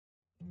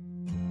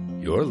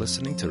You're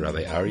listening to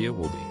Rabbi Aryeh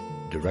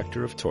Wolbe,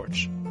 Director of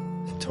Torch,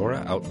 the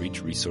Torah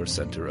Outreach Resource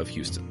Center of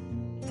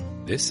Houston.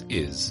 This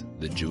is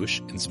the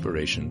Jewish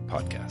Inspiration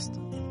Podcast.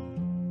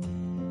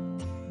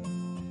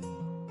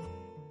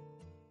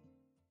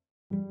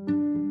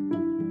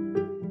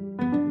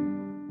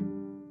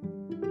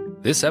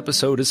 This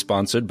episode is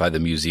sponsored by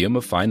the Museum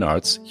of Fine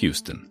Arts,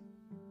 Houston.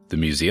 The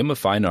Museum of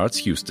Fine Arts,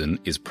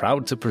 Houston is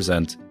proud to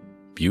present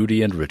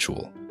Beauty and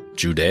Ritual,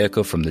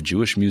 Judaica from the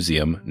Jewish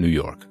Museum, New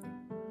York.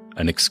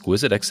 An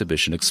exquisite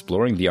exhibition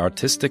exploring the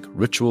artistic,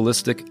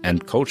 ritualistic,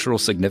 and cultural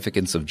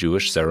significance of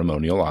Jewish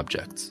ceremonial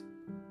objects.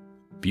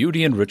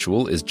 Beauty and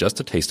Ritual is just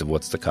a taste of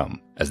what's to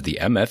come, as the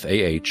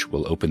MFAH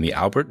will open the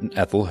Albert and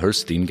Ethel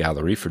Herstein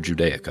Gallery for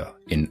Judaica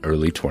in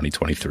early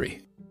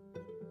 2023.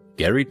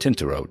 Gary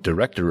Tinterow,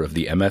 director of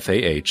the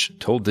MFAH,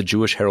 told the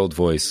Jewish Herald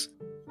Voice,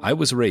 "I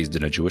was raised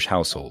in a Jewish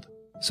household,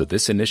 so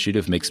this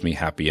initiative makes me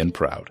happy and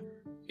proud.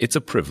 It's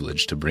a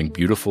privilege to bring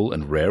beautiful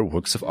and rare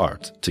works of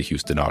art to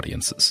Houston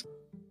audiences."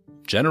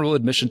 General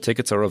admission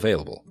tickets are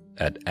available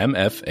at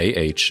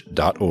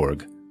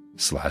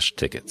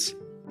mfah.org/tickets.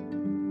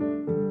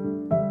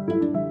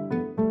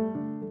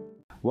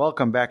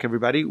 Welcome back,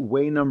 everybody.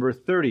 Way number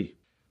 30.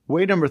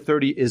 Way number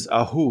 30 is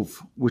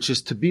ahuv, which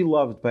is to be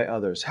loved by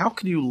others. How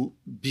can you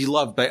be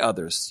loved by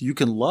others? You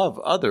can love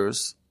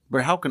others,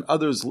 but how can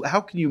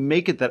you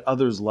make it that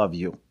others love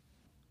you?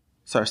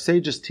 So our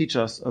sages teach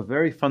us a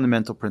very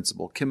fundamental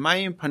principle.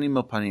 Kemayim panim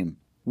el panim.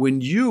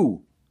 When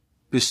you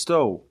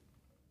bestow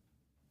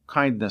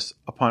kindness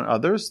upon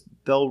others,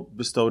 they'll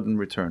bestow it in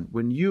return.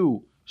 When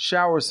you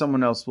shower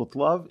someone else with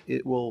love,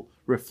 it will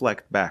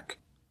reflect back.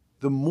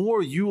 The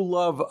more you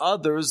love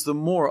others, the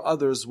more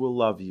others will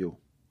love you.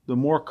 The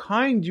more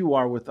kind you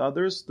are with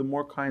others, the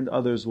more kind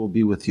others will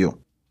be with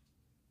you.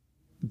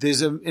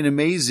 There's an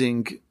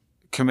amazing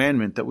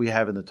commandment that we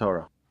have in the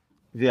Torah.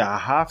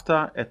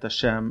 V'ahavta et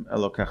Hashem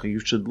Elokecha. You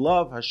should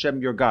love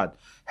Hashem your God.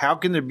 How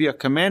can there be a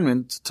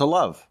commandment to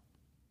love?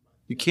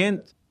 You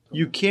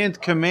can't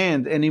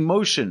command an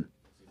emotion,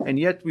 and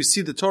yet we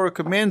see the Torah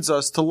commands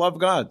us to love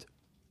God.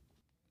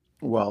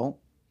 Well,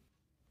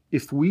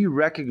 if we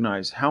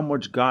recognize how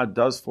much God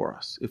does for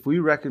us, if we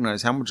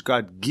recognize how much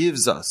God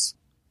gives us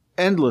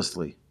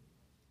endlessly,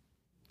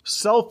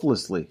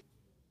 selflessly,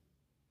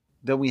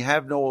 then we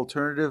have no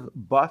alternative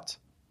but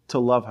to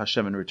love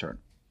Hashem in return.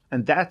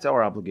 And that's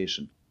our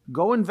obligation.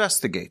 Go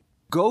investigate.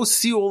 Go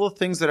see all the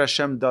things that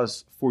Hashem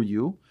does for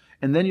you,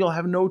 and then you'll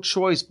have no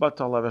choice but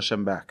to love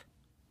Hashem back.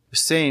 The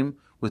same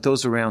with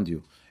those around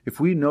you. If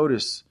we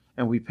notice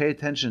and we pay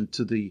attention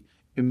to the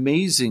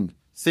amazing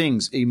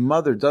things a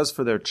mother does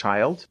for their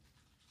child,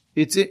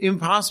 it's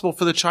impossible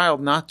for the child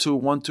not to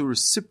want to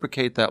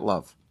reciprocate that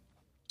love.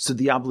 So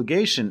the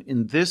obligation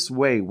in this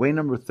way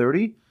number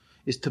 30,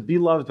 is to be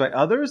loved by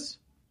others.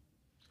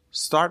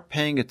 Start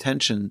paying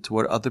attention to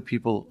what other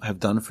people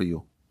have done for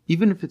you.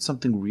 Even if it's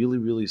something really,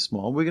 really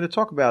small. We're going to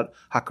talk about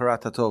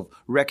hakarat hatov,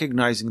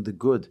 recognizing the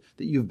good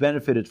that you've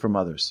benefited from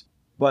others.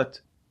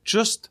 But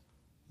just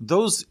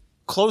those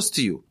close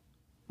to you,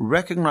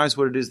 recognize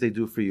what it is they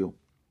do for you.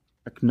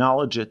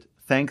 Acknowledge it,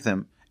 thank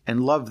them,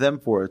 and love them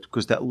for it,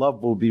 because that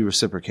love will be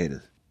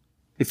reciprocated.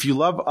 If you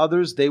love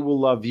others, they will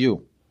love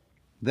you.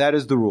 That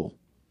is the rule.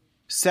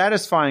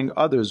 Satisfying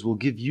others will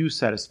give you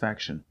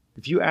satisfaction.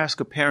 If you ask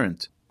a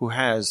parent who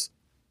has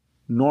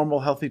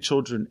normal, healthy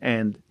children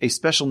and a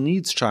special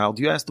needs child,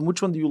 you ask them,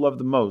 which one do you love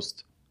the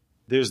most?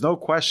 There's no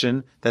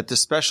question that the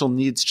special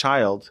needs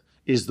child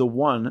is the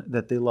one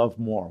that they love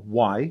more.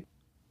 Why?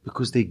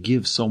 Because they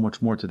give so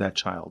much more to that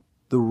child.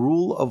 The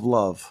rule of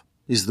love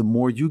is the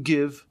more you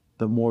give,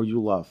 the more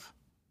you love.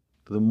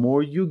 The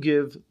more you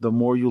give, the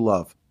more you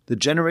love. The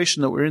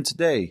generation that we're in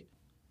today,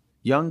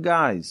 young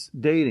guys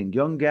dating,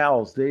 young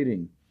gals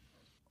dating,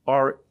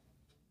 are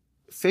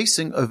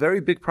facing a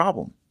very big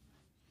problem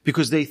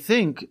because they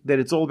think that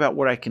it's all about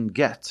what I can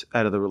get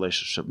out of the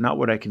relationship, not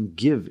what I can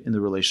give in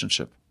the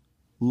relationship.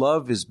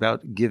 Love is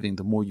about giving.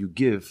 The more you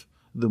give,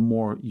 the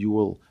more you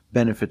will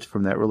benefit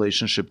from that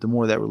relationship, the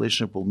more that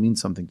relationship will mean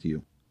something to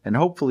you. And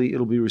hopefully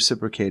it'll be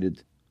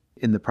reciprocated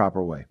in the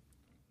proper way.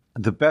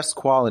 The best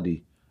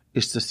quality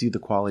is to see the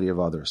quality of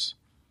others.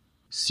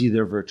 See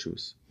their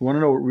virtues. You want to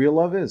know what real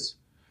love is?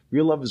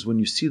 Real love is when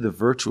you see the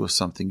virtue of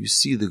something, you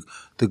see the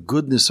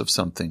goodness of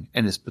something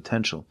and its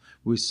potential.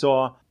 We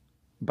saw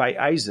by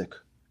Isaac.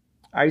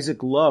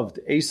 Isaac loved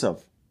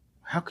Esav.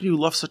 How could you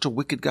love such a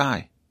wicked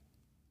guy?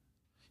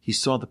 He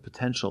saw the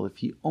potential. If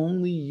he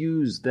only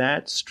used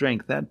that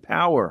strength, that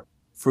power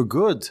for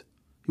good,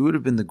 he would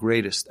have been the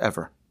greatest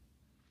ever.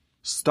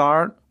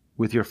 Start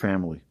with your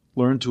family.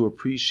 Learn to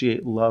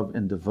appreciate, love,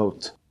 and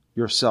devote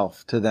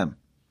yourself to them.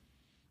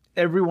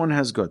 Everyone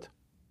has good.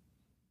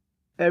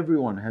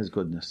 Everyone has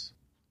goodness.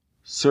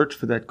 Search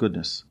for that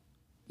goodness.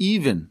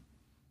 Even,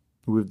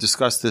 we've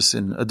discussed this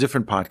in a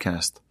different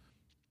podcast,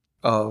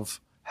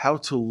 of how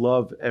to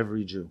love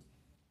every Jew.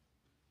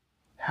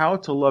 How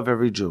to love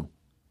every Jew.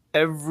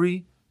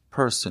 Every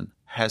person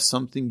has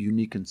something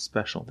unique and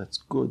special that's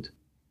good,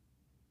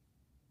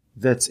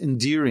 that's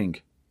endearing.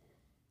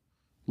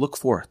 Look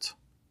for it.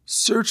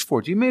 Search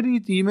for it. You may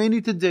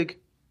need to dig.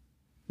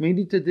 You may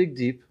need to dig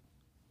deep.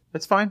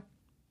 That's fine.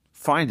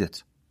 Find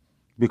it.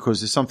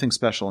 Because there's something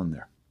special in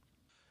there.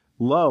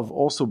 Love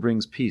also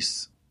brings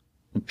peace.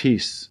 And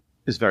peace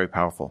is very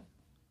powerful.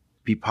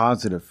 Be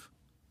positive.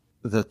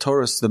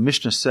 The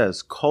Mishnah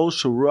says, Kol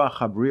shuruach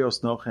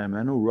habrios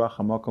nochemenu, ruach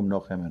hamakom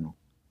nochemenu.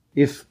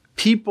 If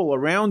people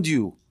around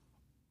you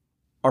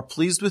are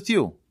pleased with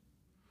you,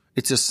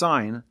 it's a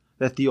sign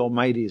that the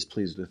Almighty is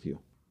pleased with you.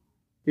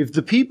 If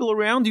the people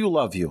around you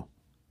love you,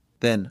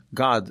 then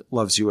God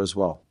loves you as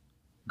well.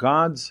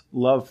 God's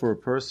love for a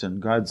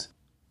person,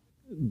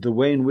 the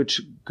way in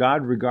which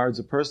God regards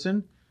a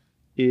person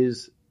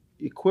is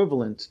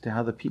equivalent to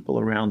how the people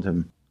around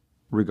him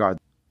regard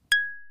them.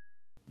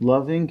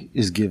 Loving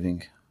is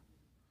giving.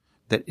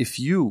 That if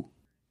you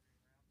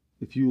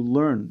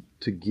learn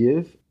to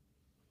give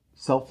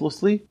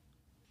selflessly,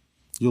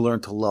 you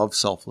learn to love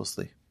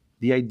selflessly.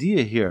 The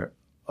idea here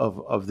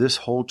of this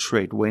whole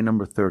trait, way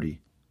number 30,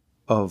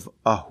 of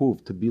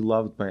ahuv, to be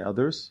loved by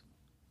others,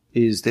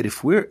 is that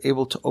if we're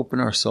able to open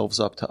ourselves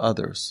up to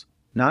others,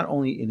 not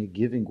only in a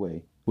giving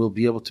way, we'll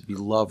be able to be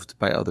loved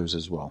by others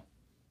as well.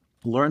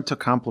 Learn to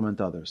compliment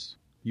others.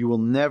 You will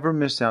never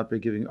miss out by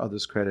giving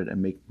others credit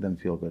and make them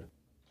feel good.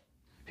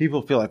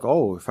 People feel like,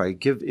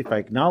 if I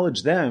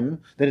acknowledge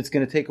them, then it's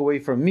going to take away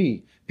from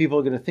me. People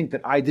are going to think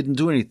that I didn't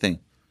do anything.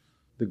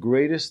 The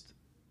greatest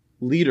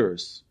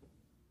leaders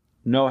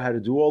know how to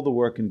do all the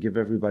work and give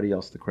everybody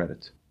else the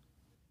credit.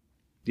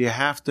 You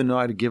have to know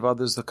how to give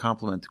others the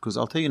compliment, because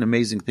I'll tell you an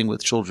amazing thing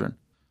with children.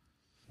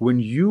 When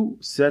you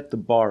set the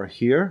bar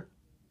here,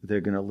 they're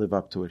going to live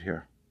up to it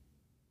here.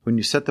 When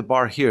you set the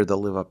bar here,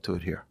 they'll live up to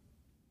it here.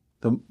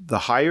 The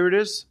higher it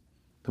is,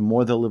 the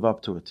more they'll live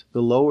up to it.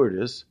 The lower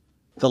it is,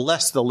 the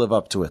less they'll live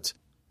up to it.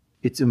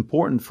 It's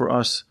important for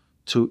us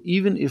to,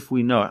 even if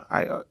we know,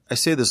 I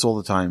say this all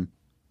the time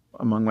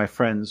among my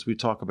friends, we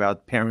talk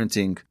about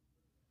parenting.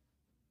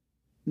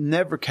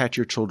 Never catch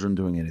your children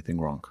doing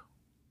anything wrong.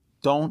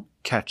 Don't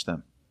catch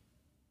them.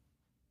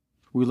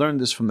 We learned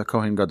this from the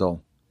Kohen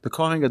Gadol. The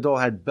Kohen Gadol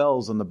had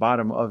bells on the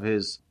bottom of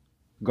his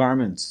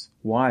garments.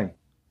 Why?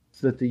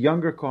 So that the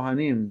younger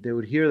Kohanim, they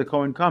would hear the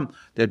Kohen come,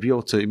 they'd be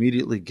able to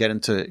immediately get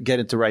into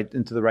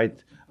the right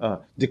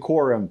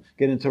decorum,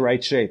 get into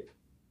right shape.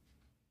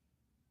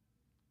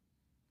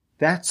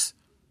 That's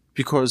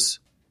because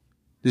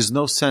there's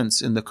no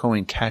sense in the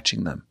Kohen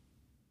catching them.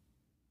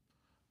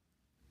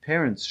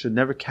 Parents should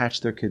never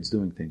catch their kids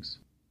doing things.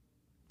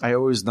 I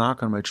always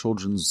knock on my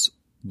children's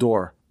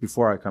door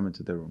before I come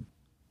into their room.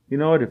 You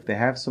know what? If they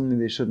have something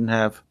they shouldn't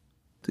have,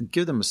 to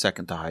give them a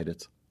second to hide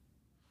it.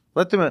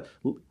 Let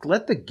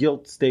the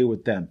guilt stay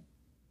with them.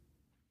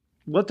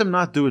 Let them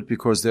not do it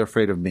because they're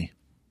afraid of me.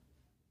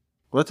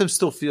 Let them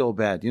still feel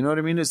bad. You know what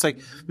I mean? It's like,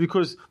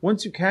 because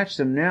once you catch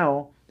them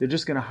now, they're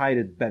just going to hide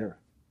it better.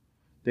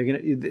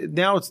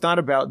 Now it's not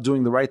about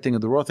doing the right thing or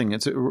the wrong thing.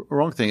 It's a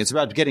wrong thing. It's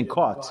about getting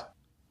caught.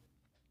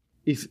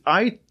 If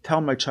I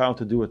tell my child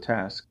to do a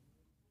task,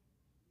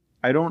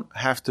 I don't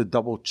have to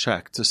double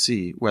check to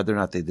see whether or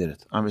not they did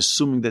it. I'm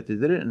assuming that they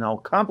did it, and I'll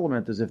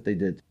compliment as if they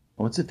did.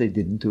 What's if they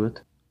didn't do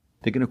it?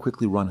 They're going to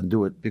quickly run and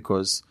do it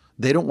because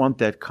they don't want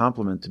that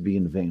compliment to be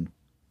in vain.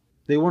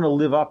 They want to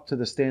live up to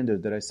the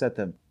standard that I set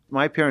them.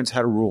 My parents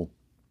had a rule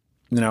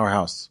in our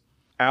house.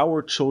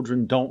 Our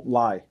children don't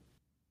lie.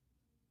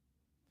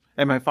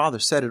 And my father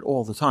said it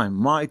all the time.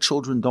 My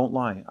children don't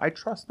lie. I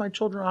trust my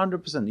children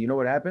 100%. You know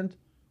what happened?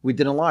 We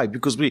didn't lie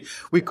because we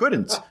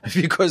couldn't.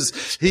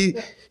 Because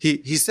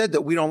he said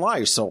that we don't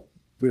lie, so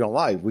we don't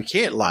lie. We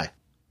can't lie.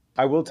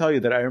 I will tell you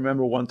that I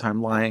remember one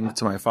time lying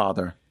to my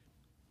father.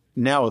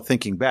 Now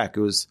thinking back,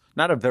 it was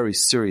not a very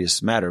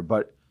serious matter,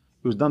 but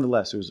it was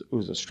nonetheless, it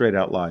was a straight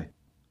out lie.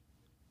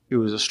 It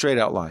was a straight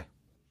out lie.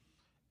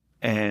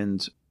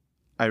 And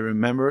I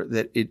remember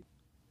that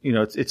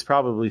it's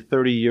probably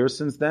 30 years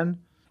since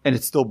then, and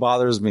it still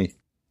bothers me.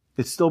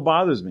 It still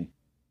bothers me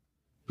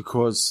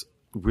because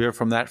we're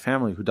from that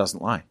family who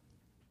doesn't lie.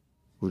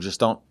 We just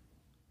don't.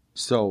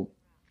 So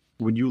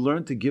when you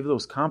learn to give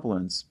those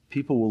compliments,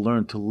 people will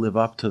learn to live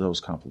up to those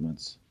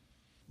compliments.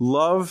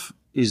 Love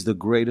is the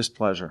greatest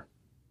pleasure.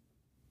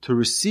 To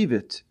receive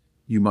it,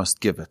 you must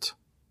give it.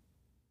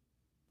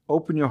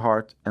 Open your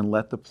heart and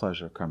let the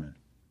pleasure come in.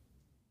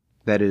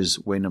 That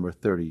is way number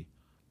 30.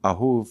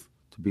 Ahuv,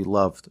 to be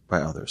loved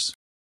by others.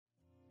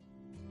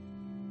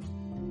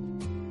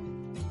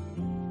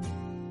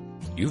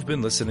 You've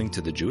been listening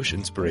to the Jewish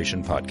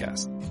Inspiration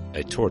Podcast,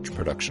 a Torch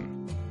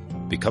production.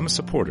 Become a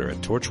supporter at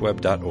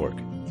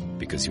torchweb.org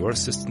because your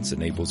assistance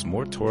enables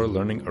more Torah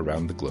learning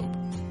around the globe.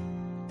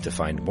 To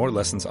find more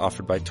lessons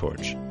offered by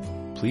Torch,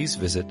 please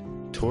visit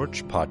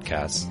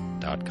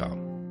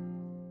torchpodcasts.com.